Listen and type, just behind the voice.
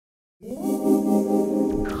Good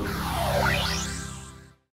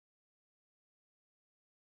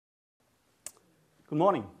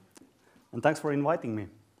morning, and thanks for inviting me.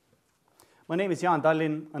 My name is Jaan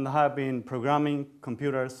Tallinn, and I have been programming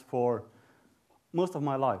computers for most of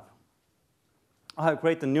my life. I have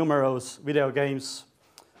created numerous video games,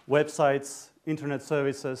 websites, internet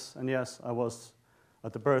services, and yes, I was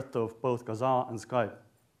at the birth of both KaZaa and Skype.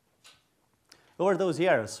 Over those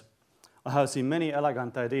years, I have seen many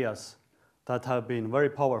elegant ideas that have been very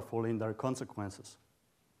powerful in their consequences.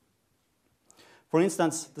 For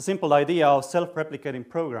instance, the simple idea of self-replicating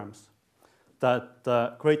programs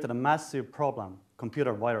that created a massive problem,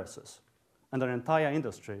 computer viruses, and an entire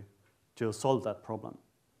industry to solve that problem.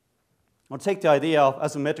 Or take the idea of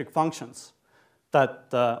asymmetric functions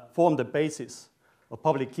that form the basis of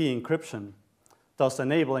public key encryption, thus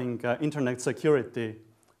enabling internet security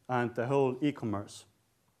and the whole e-commerce.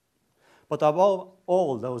 But above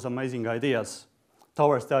all those amazing ideas,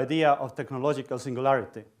 towers the idea of technological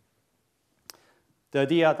singularity. The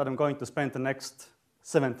idea that I'm going to spend the next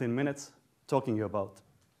 17 minutes talking about.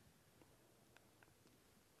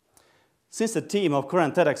 Since the theme of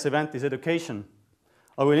current TEDx event is education,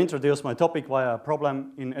 I will introduce my topic via a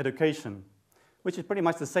problem in education, which is pretty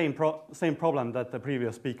much the same problem that the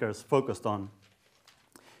previous speakers focused on.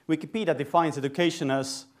 Wikipedia defines education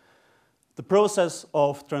as the process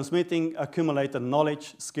of transmitting accumulated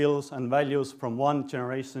knowledge, skills, and values from one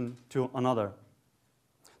generation to another.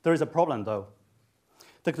 There is a problem, though.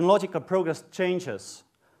 Technological progress changes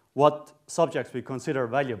what subjects we consider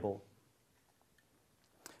valuable.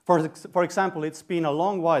 For example, it's been a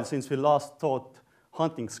long while since we last taught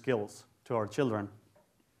hunting skills to our children.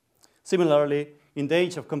 Similarly, in the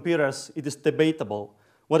age of computers, it is debatable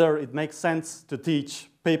whether it makes sense to teach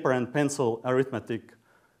paper and pencil arithmetic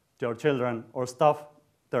to our children or stuff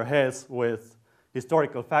their heads with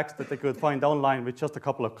historical facts that they could find online with just a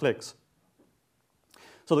couple of clicks.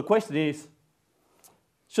 So the question is,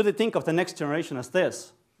 should they think of the next generation as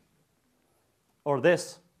this, or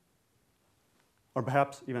this, or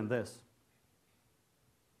perhaps even this?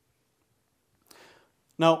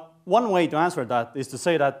 Now, one way to answer that is to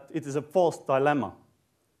say that it is a false dilemma,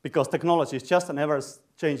 because technology is just an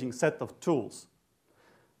ever-changing set of tools.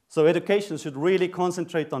 So education should really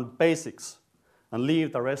concentrate on basics and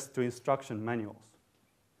leave the rest to instruction manuals.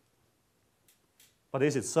 But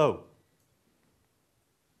is it so?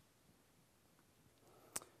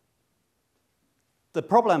 The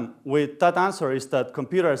problem with that answer is that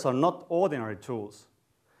computers are not ordinary tools.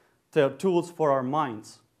 They are tools for our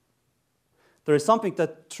minds. There is something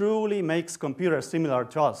that truly makes computers similar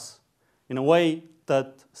to us in a way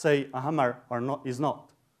that, say, a hammer is not.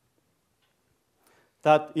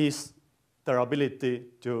 That is their ability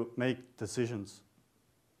to make decisions.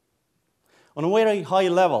 On a very high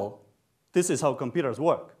level, this is how computers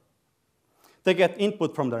work. They get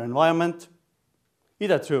input from their environment,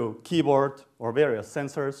 either through keyboard or various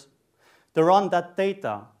sensors. They run that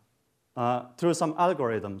data through some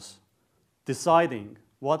algorithms, deciding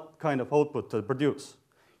what kind of output to produce,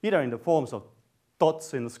 either in the forms of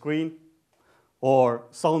dots in the screen, or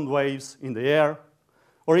sound waves in the air,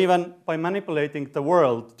 or even by manipulating the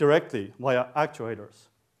world directly via actuators.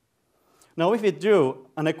 Now, if we drew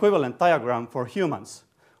an equivalent diagram for humans,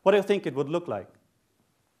 what do you think it would look like?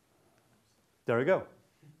 There you go.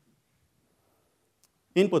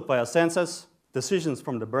 Input via senses, decisions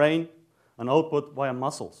from the brain, and output via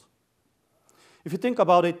muscles. If you think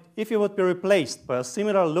about it, if you would be replaced by a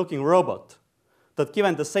similar-looking robot that,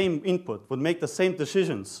 given the same input, would make the same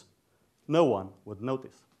decisions, no one would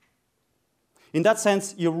notice. In that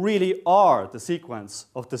sense, you really are the sequence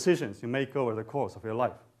of decisions you make over the course of your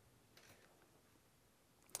life.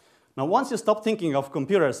 Now, once you stop thinking of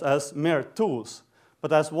computers as mere tools,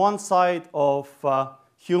 but as one side of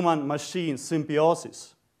human-machine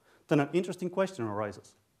symbiosis, then an interesting question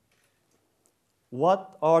arises.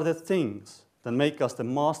 What are the things that make us the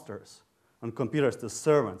masters and computers the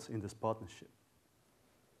servants in this partnership?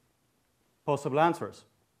 Possible answers.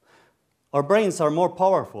 Our brains are more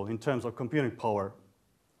powerful in terms of computing power.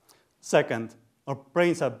 Second, our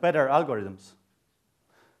brains have better algorithms.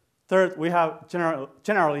 Third, we have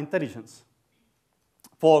general intelligence.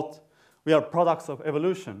 Fourth, we are products of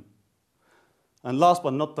evolution. And last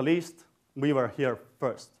but not the least, we were here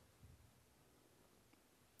first.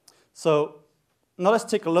 So now let's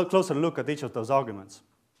take a closer look at each of those arguments.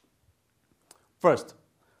 First,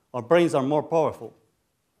 our brains are more powerful.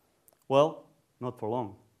 Well, not for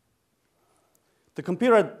long. The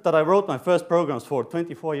computer that I wrote my first programs for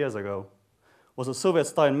 24 years ago was a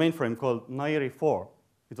Soviet-style mainframe called Nairi 4.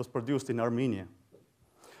 It was produced in Armenia.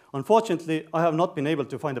 Unfortunately, I have not been able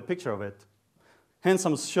to find a picture of it. Hence,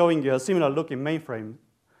 I'm showing you a similar looking mainframe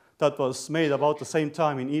that was made about the same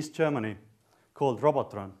time in East Germany called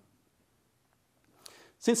Robotron.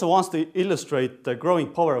 Since I want to illustrate the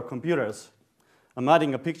growing power of computers, I'm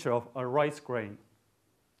adding a picture of a rice grain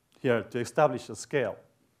here to establish a scale.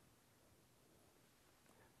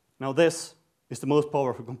 Now this is the most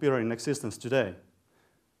powerful computer in existence today,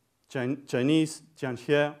 Chinese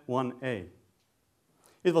Jaan 1A.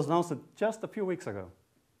 It was announced just a few weeks ago.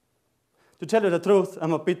 To tell you the truth,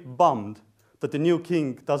 I'm a bit bummed that the new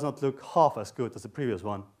king does not look half as good as the previous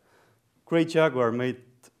one. Great Jaguar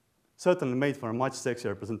certainly made for a much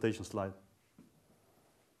sexier presentation slide.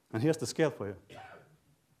 And here's the scale for you.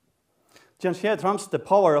 Jaan trumps the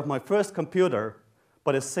power of my first computer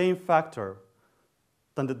by the same factor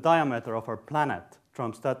than the diameter of our planet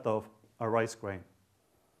trumps that of a rice grain.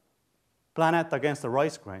 Planet against a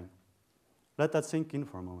rice grain. Let that sink in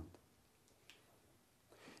for a moment.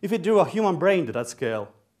 If we drew a human brain to that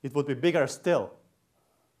scale, it would be bigger still,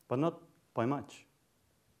 but not by much.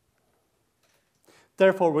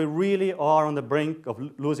 Therefore, we really are on the brink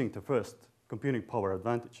of losing the first computing power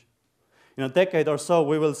advantage. In a decade or so,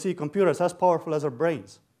 we will see computers as powerful as our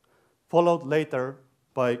brains, followed later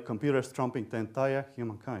by computers trumping the entire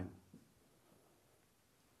humankind.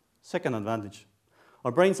 Second advantage,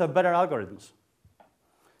 our brains have better algorithms.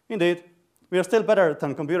 Indeed, we are still better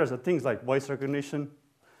than computers at things like voice recognition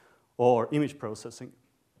or image processing,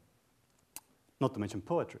 not to mention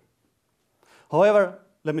poetry. However,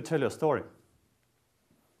 let me tell you a story.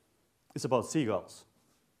 It's about seagulls.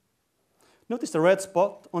 Notice the red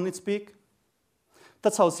spot on its beak?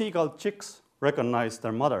 That's how seagull chicks recognize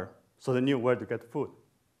their mother, so they knew where to get food.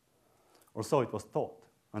 Or so it was thought,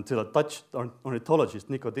 until a Dutch ornithologist,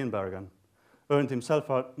 Nico Tinbergen, earned himself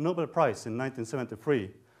a Nobel Prize in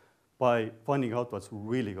 1973 by finding out what's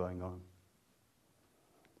really going on.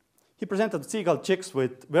 He presented seagull chicks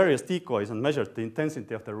with various decoys and measured the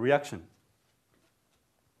intensity of their reaction.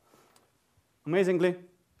 Amazingly,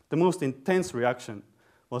 the most intense reaction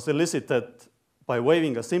was elicited by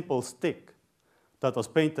waving a simple stick that was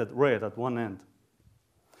painted red at one end.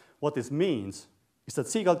 What this means is that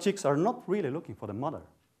seagull chicks are not really looking for the mother.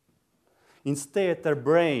 Instead, their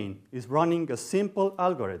brain is running a simple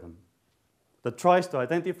algorithm that tries to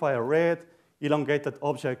identify a red, elongated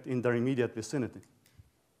object in their immediate vicinity.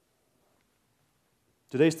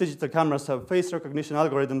 Today's digital cameras have face recognition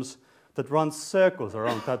algorithms that run circles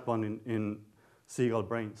around that one in seagull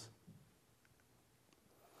brains.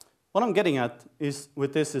 What I'm getting at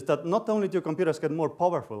with this is that not only do computers get more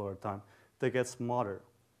powerful over time, they get smarter.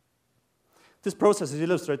 This process is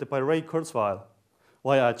illustrated by Ray Kurzweil,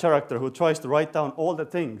 via a character who tries to write down all the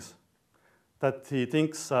things that he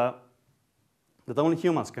thinks that only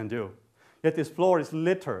humans can do. Yet his floor is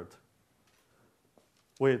littered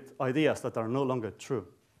with ideas that are no longer true.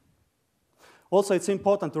 Also, it's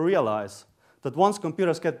important to realize that once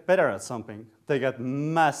computers get better at something, they get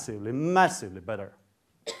massively, massively better.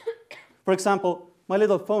 For example, my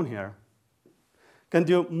little phone here can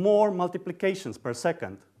do more multiplications per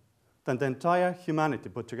second than the entire humanity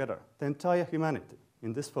put together. The entire humanity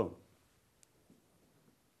in this phone.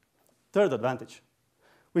 Third advantage,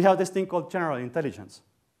 we have this thing called general intelligence.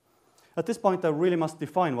 At this point, I really must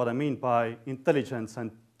define what I mean by intelligence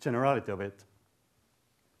and generality of it.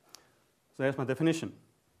 So here's my definition.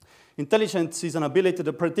 Intelligence is an ability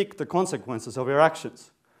to predict the consequences of your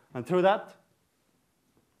actions, and through that,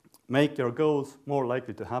 make your goals more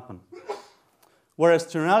likely to happen.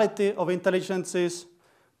 Whereas generality of intelligence is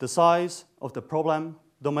the size of the problem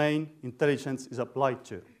domain intelligence is applied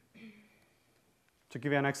to. To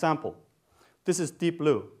give you an example, this is Deep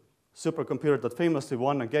Blue, supercomputer that famously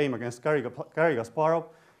won a game against Garry Kasparov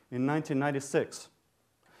in 1996.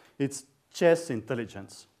 It's chess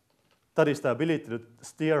intelligence. That is, the ability to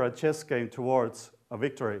steer a chess game towards a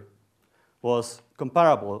victory was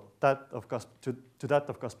comparable to that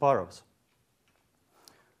of Kasparov's.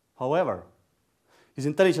 However, his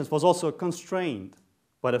intelligence was also constrained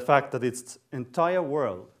by the fact that its entire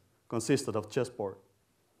world consisted of chessboard.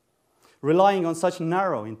 Relying on such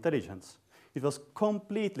narrow intelligence, it was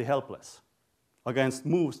completely helpless against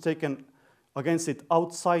moves taken against it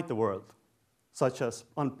outside the world, such as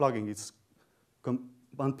unplugging its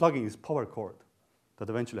power cord that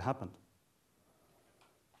eventually happened.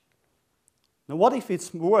 Now, what if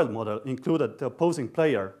its world model included the opposing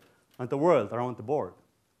player and the world around the board?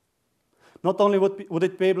 Not only would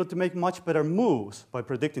it be able to make much better moves by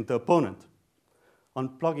predicting the opponent,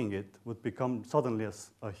 unplugging it would become suddenly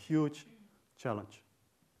a huge challenge.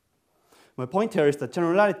 My point here is that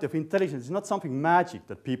generality of intelligence is not something magic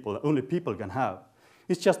that only people can have.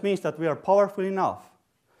 It just means that we are powerful enough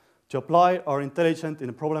to apply our intelligence in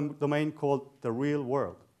a problem domain called the real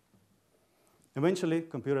world. Eventually,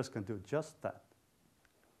 computers can do just that.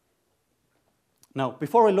 Now,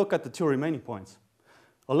 before we look at the two remaining points,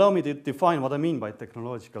 allow me to define what I mean by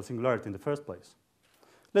technological singularity in the first place.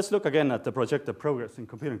 Let's look again at the projected progress in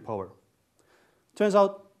computing power. Turns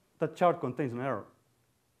out that chart contains an error.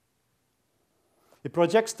 It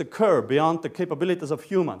projects the curve beyond the capabilities of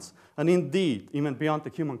humans, and indeed, even beyond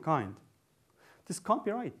the humankind. This can't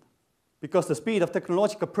be right, because the speed of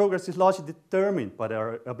technological progress is largely determined by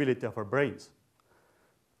the ability of our brains.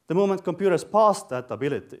 The moment computers pass that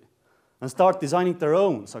ability and start designing their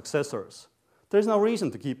own successors, there is no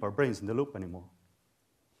reason to keep our brains in the loop anymore.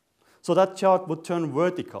 So that chart would turn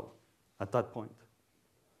vertical at that point,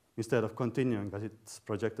 instead of continuing as it's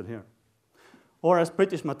projected here. Or as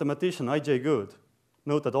British mathematician I.J. Good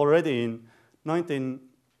noted already in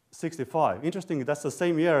 1965, interestingly, that's the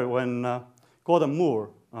same year when Gordon Moore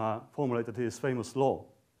formulated his famous law,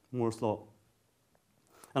 Moore's law.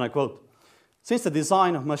 And I quote, "Since the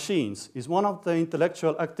design of machines is one of the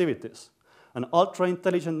intellectual activities, an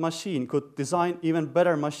ultra-intelligent machine could design even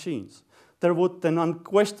better machines. There would then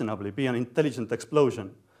unquestionably be an intelligent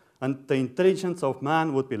explosion, and the intelligence of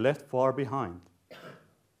man would be left far behind.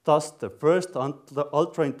 Thus, the first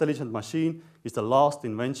ultra-intelligent machine is the last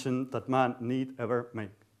invention that man need ever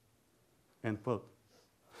make." End quote.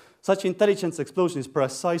 Such intelligence explosion is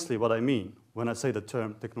precisely what I mean when I say the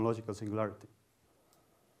term technological singularity.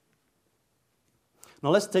 Now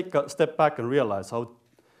let's take a step back and realize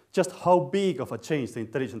just how big of a change the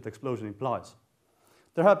intelligent explosion implies.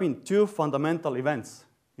 There have been two fundamental events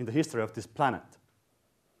in the history of this planet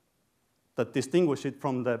that distinguish it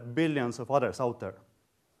from the billions of others out there.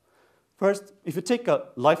 First, if you take a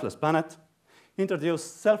lifeless planet, introduce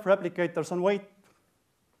self-replicators and wait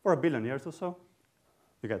for 1 billion years or so,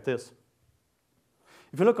 you get this.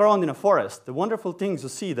 If you look around in a forest, the wonderful things you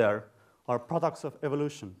see there are products of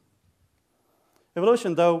evolution.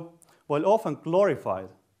 Evolution, though, while often glorified,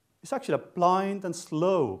 is actually a blind and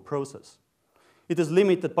slow process. It is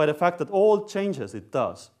limited by the fact that all changes it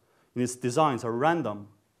does in its designs are random,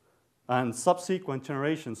 and subsequent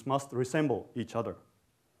generations must resemble each other.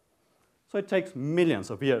 So it takes millions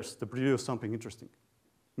of years to produce something interesting.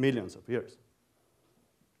 Millions of years.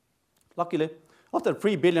 Luckily, after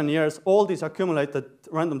 3 billion years, all these accumulated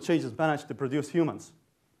random changes managed to produce humans.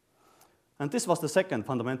 And this was the second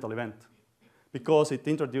fundamental event, because it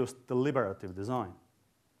introduced deliberative design.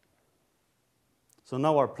 So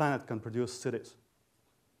now our planet can produce cities.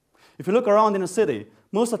 If you look around in a city,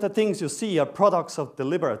 most of the things you see are products of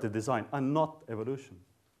deliberative design and not evolution.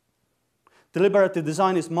 Deliberative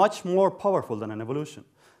design is much more powerful than an evolution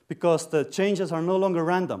because the changes are no longer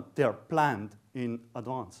random, they are planned in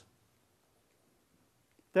advance.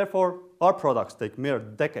 Therefore, our products take mere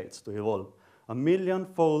decades to evolve, a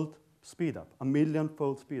million-fold speed up, a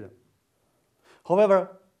million-fold speed up. However,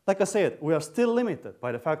 like I said, we are still limited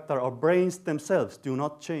by the fact that our brains themselves do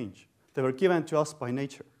not change. They were given to us by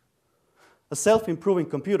nature. A self-improving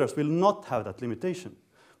computers will not have that limitation.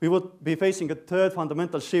 We would be facing a third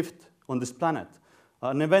fundamental shift on this planet,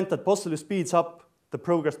 an event that possibly speeds up the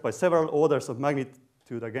progress by several orders of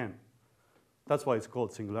magnitude again. That's why it's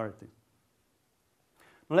called singularity.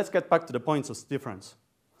 Now let's get back to the points of difference.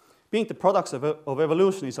 Being the products of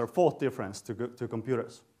evolution is our fourth difference to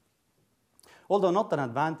computers. Although not an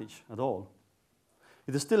advantage at all,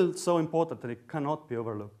 it is still so important that it cannot be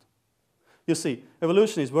overlooked. You see,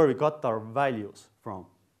 evolution is where we got our values from.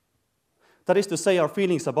 That is to say, our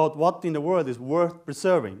feelings about what in the world is worth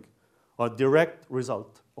preserving are a direct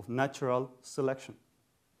result of natural selection.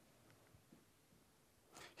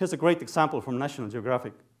 Here's a great example from National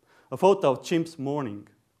Geographic, a photo of chimps mourning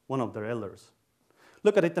one of their elders.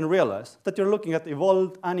 Look at it and realize that you're looking at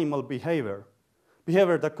evolved animal behavior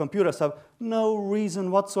that computers have no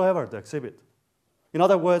reason whatsoever to exhibit. In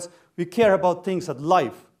other words, we care about things like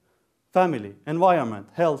life, family, environment,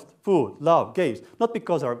 health, food, love, games, not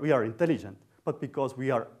because we are intelligent, but because we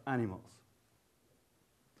are animals.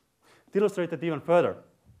 To illustrate it even further,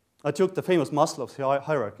 I took the famous Maslow's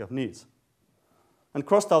hierarchy of needs and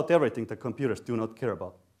crossed out everything that computers do not care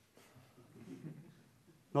about.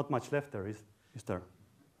 Not much left there, is there?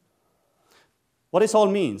 What this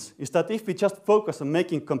all means is that if we just focus on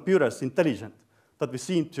making computers intelligent, that we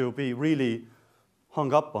seem to be really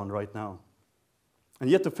hung up on right now, and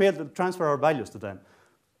yet to fail to transfer our values to them,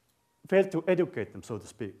 fail to educate them, so to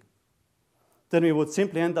speak, then we would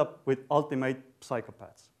simply end up with ultimate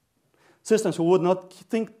psychopaths. Systems who would not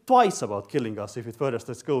think twice about killing us if it furthers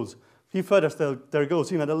their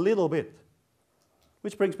goals, even a little bit.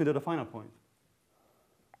 Which brings me to the final point.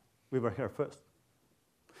 we were here first.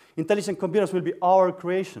 Intelligent computers will be our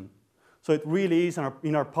creation, so it really is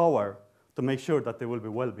in our power to make sure that they will be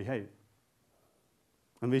well behaved.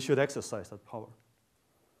 And we should exercise that power.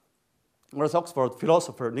 Or as Oxford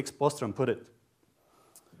philosopher Nick Bostrom put it,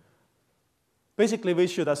 basically we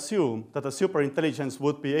should assume that a superintelligence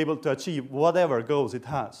would be able to achieve whatever goals it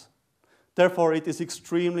has. Therefore, it is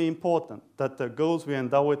extremely important that the goals we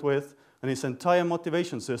endow it with and its entire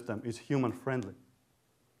motivation system is human-friendly.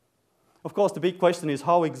 Of course, the big question is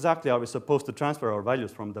how exactly are we supposed to transfer our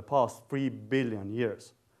values from the past 3 billion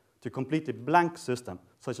years to a completely blank system,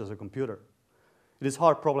 such as a computer? It is a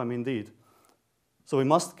hard problem indeed. So we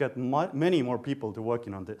must get many more people to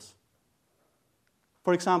working on this.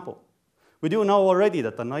 For example, we do know already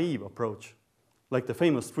that a naive approach, like the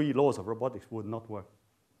famous 3 laws of robotics, would not work.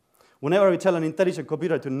 Whenever we tell an intelligent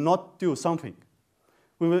computer to not do something,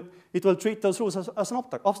 it will treat those rules as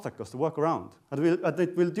obstacles to work around. And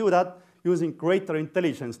it will do that using greater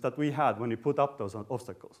intelligence that we had when we put up those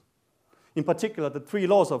obstacles. In particular, the 3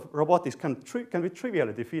 laws of robotics can be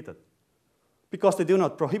trivially defeated because they do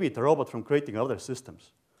not prohibit a robot from creating other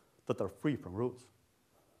systems that are free from rules.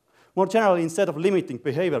 More generally, instead of limiting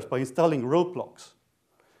behaviors by installing roadblocks,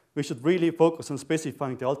 we should really focus on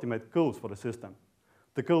specifying the ultimate goals for the system,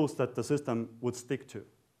 the goals that the system would stick to.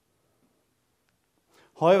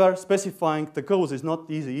 However, specifying the goals is not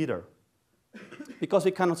easy either, because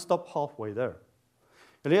we cannot stop halfway there.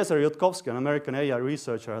 Eliezer Yudkowsky, an American AI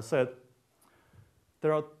researcher, has said,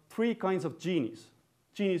 there are 3 kinds of genies.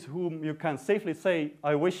 Genies whom you can safely say,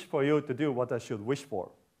 I wish for you to do what I should wish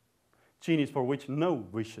for. Genies for which no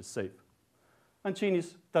wish is safe. And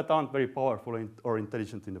genies that aren't very powerful or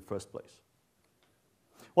intelligent in the first place.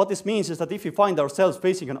 What this means is that if we find ourselves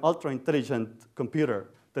facing an ultra-intelligent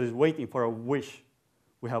computer that is waiting for a wish,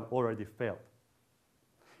 we have already failed.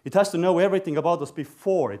 It has to know everything about us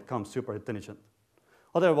before it becomes super intelligent.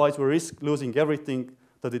 Otherwise, we risk losing everything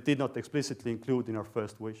that it did not explicitly include in our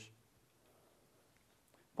first wish.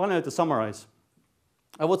 Finally, to summarize,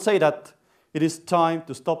 I would say that it is time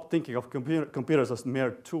to stop thinking of computers as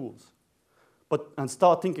mere tools, and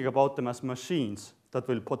start thinking about them as machines that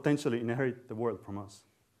will potentially inherit the world from us.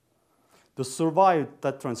 To survive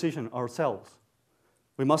that transition ourselves,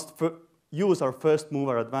 we must use our first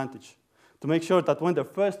mover advantage to make sure that when the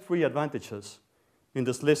first 3 advantages in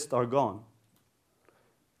this list are gone,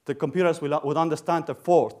 the computers would understand the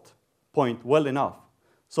 4th point well enough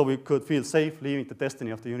so we could feel safe leaving the destiny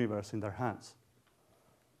of the universe in their hands.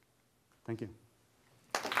 Thank you.